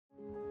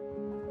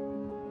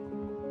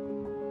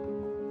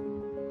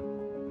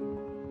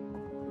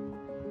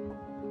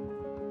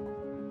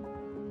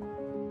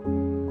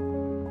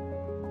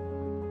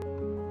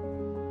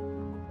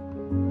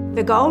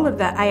The goal of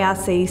the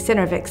ARC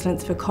Centre of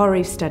Excellence for Coral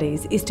Reef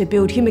Studies is to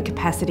build human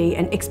capacity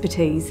and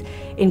expertise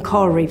in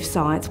coral reef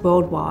science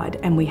worldwide,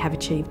 and we have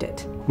achieved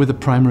it. We're the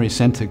primary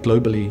centre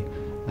globally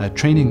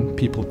training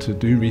people to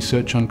do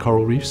research on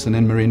coral reefs and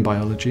in marine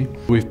biology.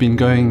 We've been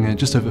going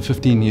just over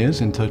 15 years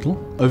in total.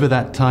 Over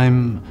that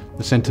time,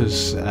 the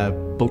centre's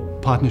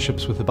built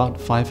partnerships with about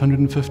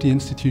 550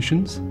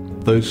 institutions.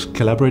 Those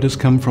collaborators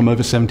come from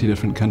over 70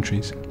 different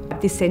countries.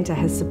 This centre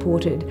has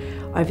supported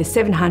over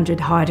 700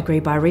 higher degree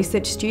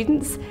bioresearch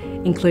students,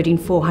 including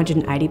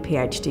 480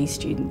 PhD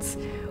students.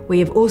 We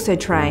have also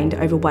trained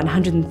over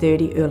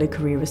 130 early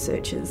career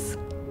researchers.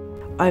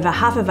 Over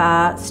half of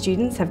our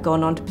students have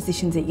gone on to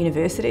positions at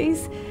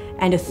universities,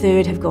 and a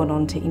third have gone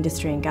on to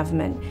industry and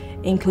government,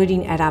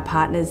 including at our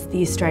partners,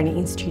 the Australian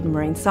Institute of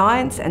Marine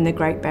Science and the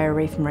Great Barrier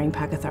Reef Marine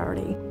Park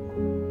Authority.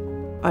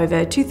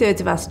 Over 2/3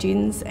 of our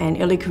students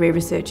and early career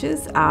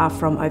researchers are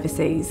from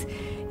overseas,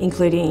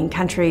 including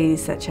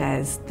countries such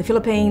as the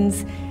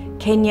Philippines,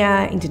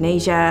 Kenya,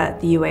 Indonesia,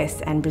 the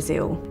US and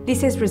Brazil.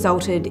 This has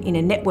resulted in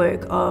a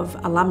network of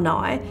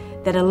alumni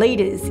that are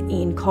leaders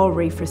in coral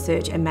reef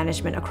research and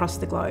management across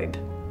the globe.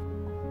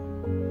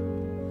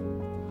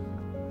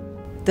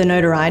 The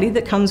notoriety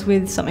that comes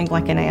with something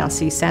like an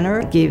ARC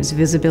Centre gives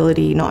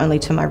visibility not only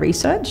to my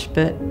research,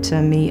 but to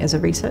me as a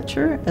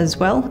researcher as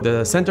well.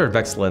 The Centre of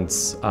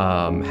Excellence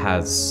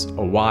has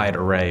a wide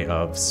array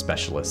of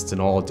specialists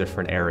in all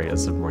different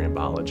areas of marine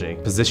biology.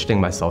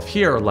 Positioning myself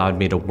here allowed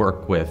me to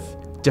work with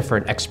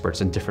different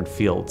experts in different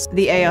fields.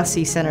 The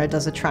ARC Centre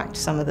does attract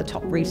some of the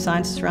top reef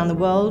scientists around the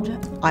world.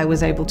 I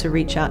was able to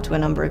reach out to a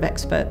number of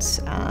experts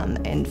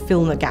and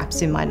fill the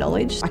gaps in my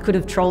knowledge. I could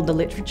have trolled the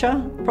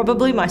literature,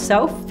 probably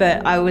myself,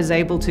 but I was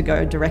able to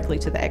go directly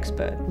to the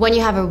expert. When you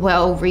have a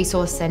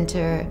well-resourced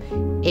centre,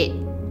 it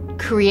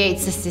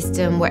creates a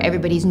system where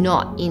everybody's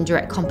not in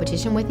direct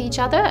competition with each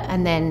other,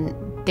 and then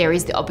there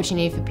is the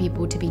opportunity for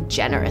people to be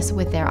generous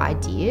with their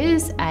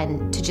ideas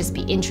and to just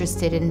be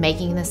interested in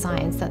making the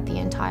science that the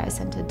entire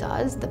centre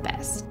does the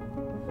best.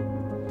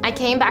 I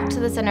came back to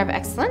the Centre of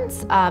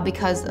Excellence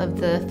because of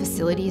the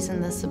facilities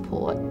and the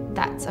support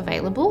that's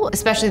available.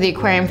 Especially the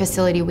aquarium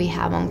facility we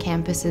have on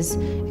campus is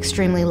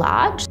extremely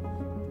large.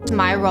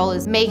 My role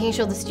is making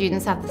sure the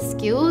students have the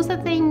skills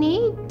that they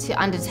need to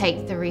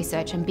undertake the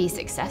research and be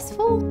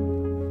successful.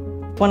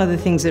 One of the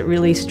things that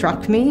really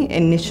struck me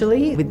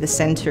initially with the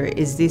centre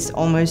is this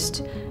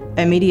almost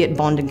immediate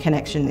bond and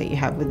connection that you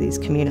have with this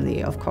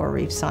community of coral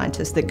reef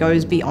scientists that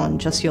goes beyond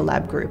just your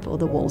lab group or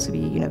the walls of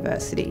your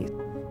university.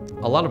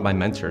 A lot of my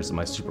mentors and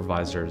my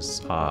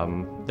supervisors,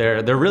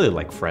 they're really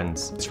like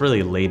friends. It's really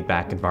a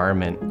laid-back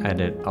environment,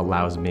 and it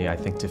allows me, I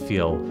think, to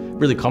feel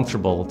really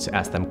comfortable to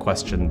ask them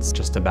questions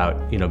just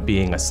about,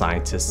 being a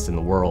scientist in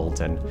the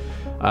world and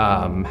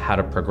how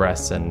to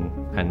progress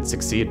and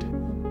succeed.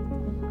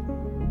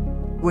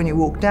 When you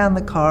walk down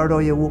the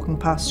corridor, you're walking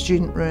past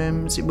student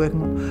rooms, you're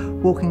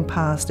walking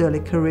past early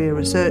career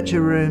researcher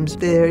rooms.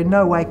 They're in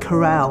no way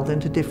corralled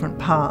into different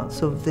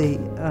parts of the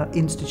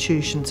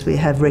institutions. We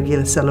have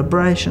regular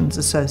celebrations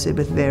associated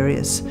with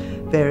various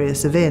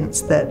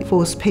events that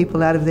force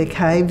people out of their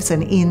caves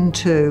and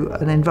into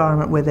an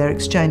environment where they're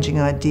exchanging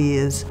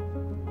ideas.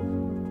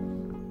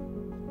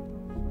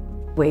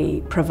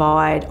 We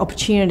provide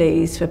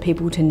opportunities for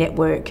people to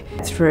network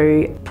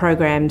through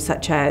programs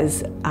such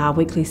as our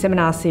weekly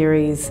seminar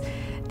series,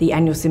 the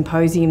annual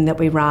symposium that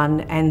we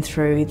run, and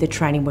through the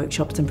training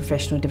workshops and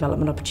professional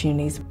development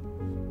opportunities.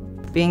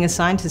 Being a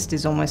scientist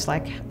is almost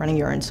like running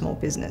your own small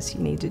business.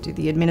 You need to do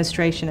the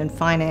administration and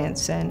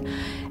finance and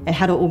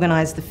how to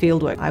organise the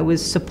fieldwork. I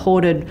was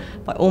supported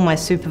by all my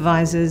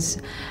supervisors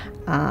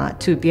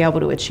to be able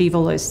to achieve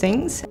all those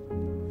things.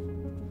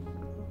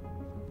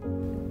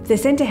 The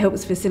centre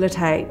helps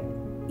facilitate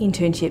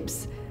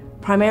internships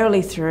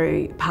primarily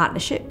through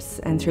partnerships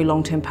and through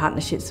long-term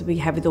partnerships that we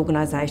have with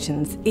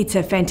organisations. It's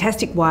a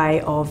fantastic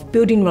way of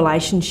building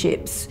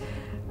relationships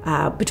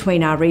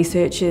between our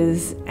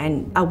researchers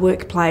and a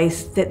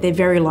workplace that they're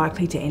very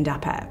likely to end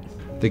up at.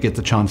 They get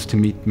the chance to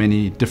meet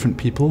many different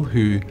people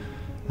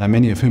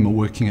many of whom are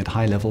working at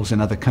high levels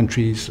in other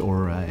countries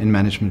or in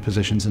management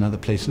positions in other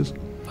places.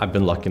 I've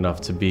been lucky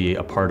enough to be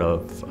a part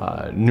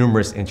of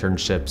numerous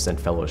internships and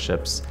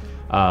fellowships.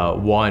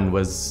 One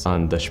was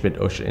on the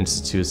Schmidt Ocean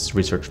Institute's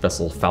research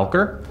vessel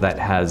Falker that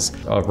has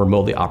a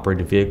remotely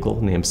operated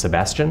vehicle named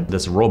Sebastian.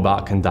 This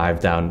robot can dive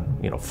down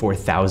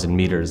 4,000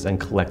 meters and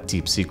collect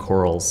deep sea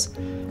corals,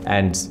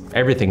 and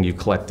everything you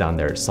collect down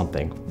there is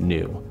something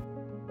new.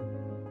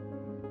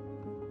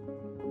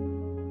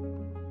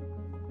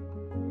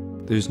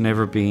 There's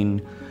never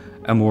been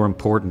a more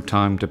important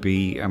time to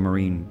be a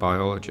marine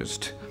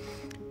biologist,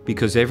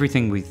 because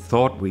everything we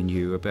thought we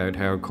knew about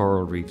how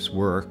coral reefs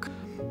work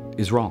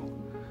is wrong.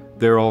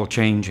 They're all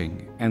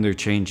changing, and they're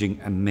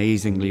changing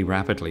amazingly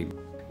rapidly.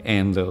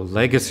 And the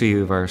legacy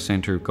of our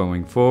centre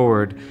going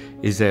forward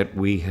is that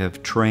we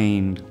have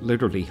trained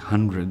literally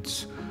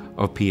hundreds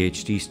of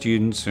PhD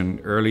students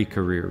and early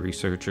career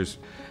researchers.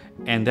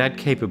 And that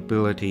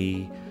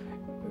capability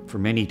for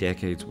many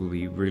decades will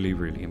be really,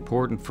 really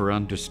important for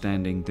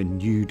understanding the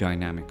new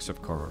dynamics of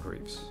coral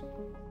reefs.